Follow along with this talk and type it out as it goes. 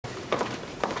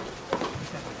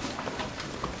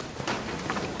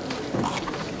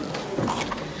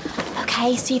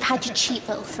Okay, so you've had your cheap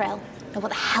little thrill. Now what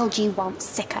the hell do you want,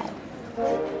 sicko?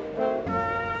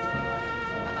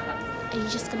 Are you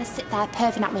just gonna sit there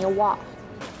perving at me or what?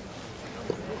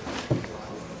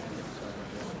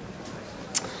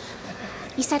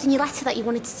 You said in your letter that you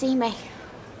wanted to see me.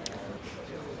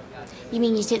 You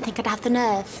mean you didn't think I'd have the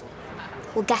nerve?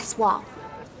 Well, guess what?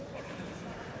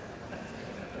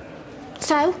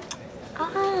 So?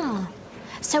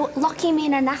 So locking me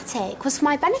in an attic was for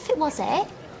my benefit, was it?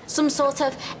 Some sort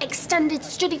of extended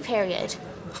study period?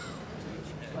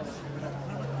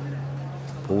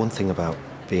 But one thing about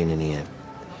being in here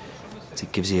is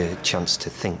it gives you a chance to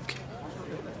think.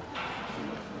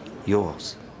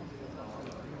 Yours.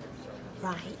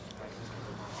 Right.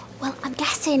 Well, I'm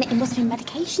guessing it must be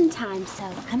medication time, so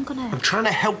I'm trying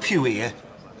to help you here.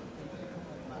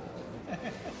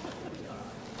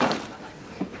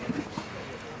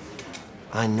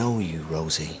 I know you,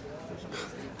 Rosie.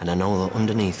 And I know that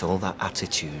underneath all that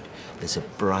attitude, there's a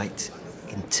bright,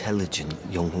 intelligent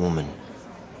young woman.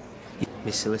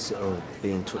 My solicitor will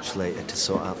be in touch later to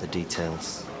sort out the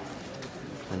details.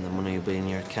 And the money will be in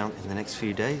your account in the next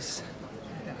few days.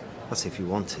 That's if you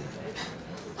want it.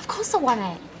 Of course I want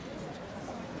it.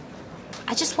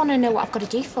 I just want to know what I've got to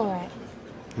do for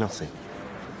it. Nothing.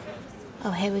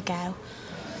 Oh, here we go.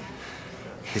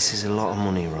 This is a lot of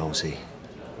money, Rosie.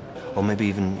 Or maybe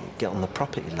even get on the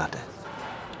property ladder.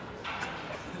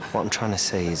 What I'm trying to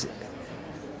say is...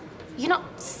 You're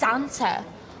not Santa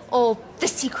or the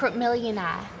secret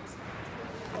millionaire.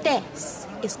 This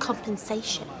is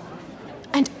compensation.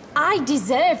 And I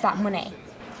deserve that money.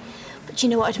 But do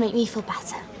you know what would make me feel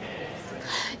better?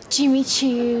 Jimmy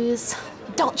Choos,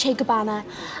 Dolce & Gabbana,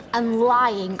 and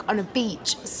lying on a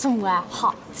beach somewhere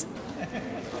hot.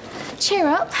 Cheer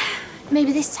up.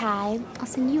 Maybe this time I'll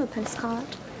send you a postcard.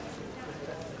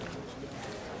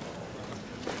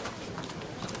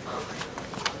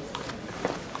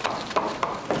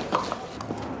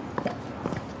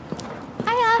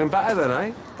 Hiya. Been better then,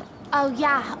 eh? Oh,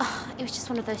 yeah. It was just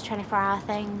one of those 24-hour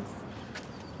things.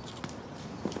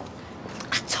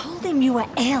 I told him you were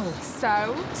ill.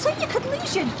 So? So you could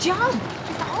lose your job.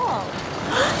 Is that all?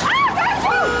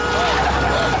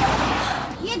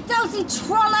 You dozy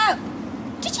troller!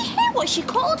 Did you hear what she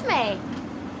called me?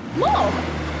 Mum?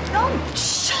 Oh,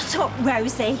 shut up,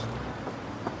 Rosie.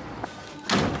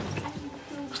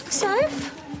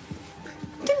 Soph?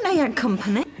 Didn't know you had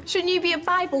company. Shouldn't you be at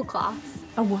Bible class?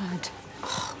 A word.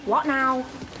 What now?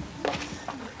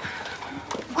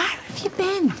 Where have you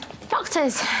been?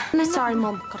 Doctors. Sorry,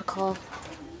 Mum. Got a call.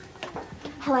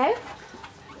 Hello?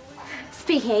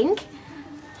 Speaking.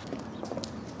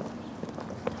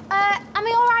 Am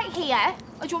I all right here?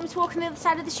 Or do you want me to walk on the other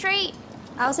side of the street?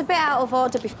 I was a bit out of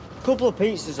order before. A couple of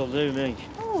pizzas will do me.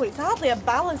 Oh, it's hardly a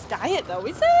balanced diet, though,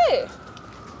 is it?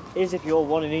 Here's if you're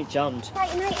one in each hand.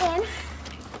 Right, night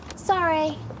in.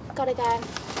 Sorry. Gotta go.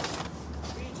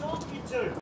 Who are you talking to?